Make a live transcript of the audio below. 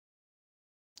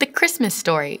Christmas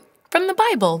story from the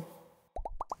Bible.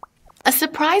 A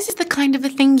surprise is the kind of a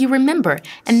thing you remember,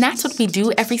 and that's what we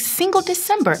do every single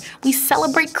December. We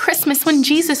celebrate Christmas when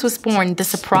Jesus was born, the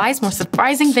surprise more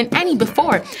surprising than any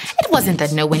before. It wasn't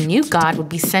that no one knew God would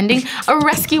be sending a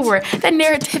rescuer. That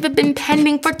narrative had been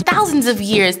pending for thousands of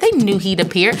years. They knew he'd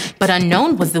appear, but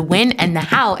unknown was the when and the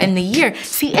how and the year.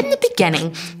 See, in the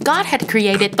beginning, God had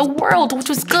created the world, which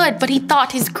was good, but he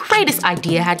thought his greatest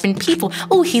idea had been people.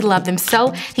 Oh, he loved them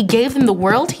so. He gave them the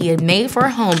world he had made for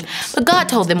a home. But God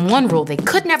told them one rule they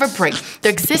could never break.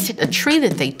 There existed a tree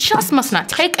that they just must not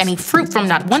take any fruit from,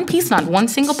 not one piece, not one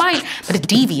single bite. But a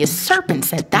devious serpent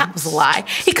said that was a lie.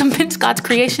 He convinced God's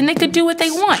creation they could do what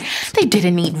they want. They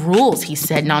didn't need rules, he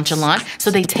said nonchalant. So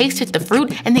they tasted the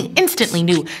fruit and they instantly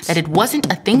knew that it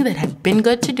wasn't a thing that had been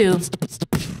good to do.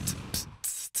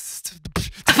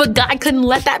 But God couldn't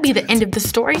let that be the end of the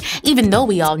story, even though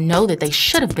we all know that they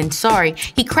should have been sorry.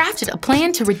 He crafted a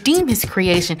plan to redeem his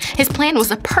creation. His plan was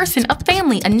a person, a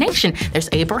family, a nation. There's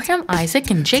Abraham,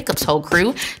 Isaac, and Jacob's whole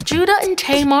crew, Judah and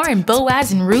Tamar and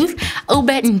Boaz and Ruth,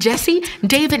 Obed and Jesse,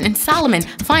 David and Solomon.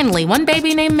 Finally, one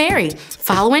baby named Mary.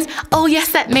 Following, oh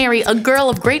yes, that Mary, a girl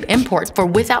of great import, for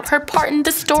without her part in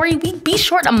the story, we'd be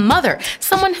short a mother,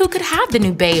 someone who could have the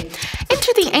new babe.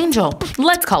 Enter the angel.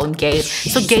 Let's call him Gabe.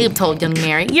 So Gabe told young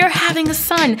Mary, "You're having a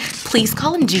son. Please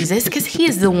call him Jesus, because he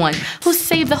is the one who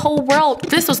saved the whole world."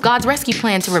 This was God's rescue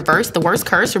plan to reverse the worst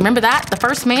curse. Remember that? The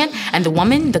first man and the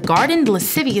woman, the garden, the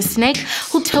lascivious snake,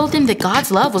 who told him that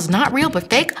God's love was not real but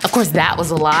fake. Of course, that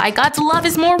was a lie. God's love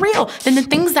is more real than the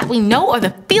things that we know or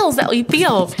the feels that we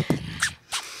feel.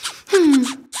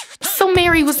 So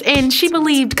Mary was in, she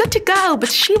believed, good to go,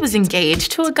 but she was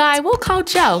engaged to a guy we'll call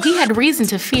Joe. He had reason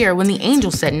to fear when the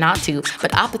angel said not to,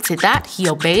 but opposite that, he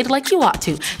obeyed like you ought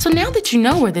to. So now that you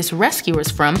know where this rescuer's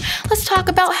from, let's talk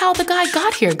about how the guy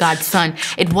got here, God's son.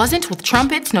 It wasn't with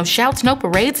trumpets, no shouts, no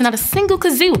parades, not a single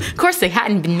kazoo. Of course, they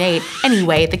hadn't been made.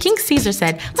 Anyway, the King Caesar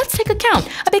said, let's take a count,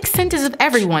 a big census of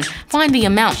everyone, find the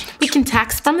amount. We can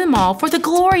tax from them all for the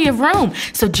glory of Rome.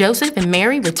 So Joseph and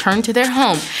Mary returned to their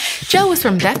home. Joe was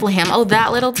from Bethlehem. Oh,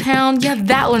 that little town? Yeah,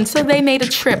 that one. So they made a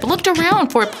trip, looked around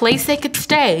for a place they could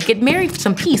stay, get married for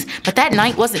some peace. But that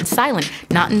night wasn't silent,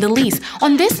 not in the least.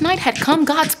 On this night had come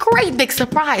God's great big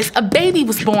surprise. A baby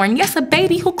was born. Yes, a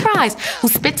baby who cries, who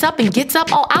spits up and gets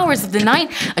up all hours of the night.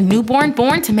 A newborn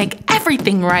born to make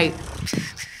everything right.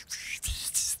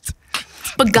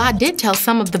 But God did tell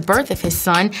some of the birth of his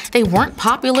son. They weren't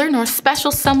popular nor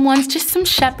special someones, just some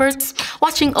shepherds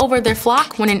watching over their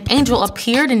flock when an angel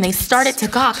appeared and they started to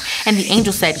gawk. And the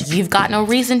angel said, you've got no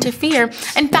reason to fear.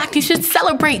 In fact, you should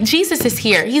celebrate. Jesus is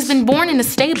here. He's been born in a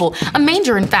stable, a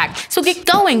manger in fact. So get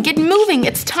going, get moving.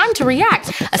 It's time to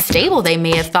react. A stable, they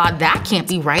may have thought, that can't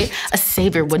be right. A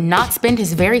savior would not spend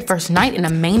his very first night in a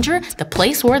manger, the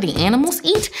place where the animals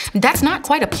eat. That's not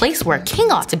quite a place where a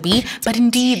king ought to be. But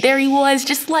indeed, there he was,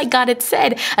 just like God had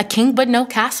said, a king but no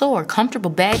castle or comfortable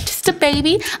bed, just a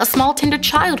baby, a small tender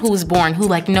child who was born, who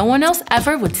like no one else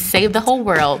ever would save the whole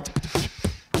world.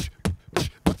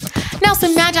 Now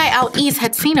some magi out east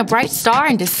had seen a bright star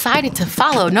and decided to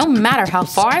follow no matter how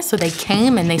far, so they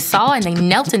came and they saw and they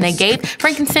knelt and they gave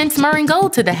frankincense, myrrh, and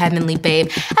gold to the heavenly babe.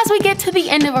 As we get to the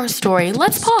end of our story,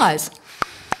 let's pause.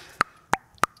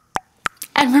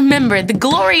 And remember, the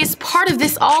glorious part of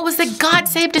this all was that God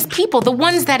saved his people, the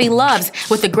ones that he loves,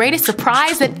 with the greatest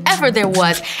surprise that ever there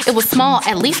was. It was small,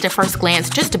 at least at first glance,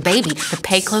 just a baby, but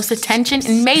pay close attention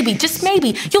and maybe, just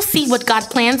maybe, you'll see what God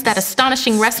plans, that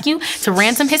astonishing rescue to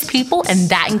ransom his people, and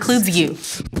that includes you.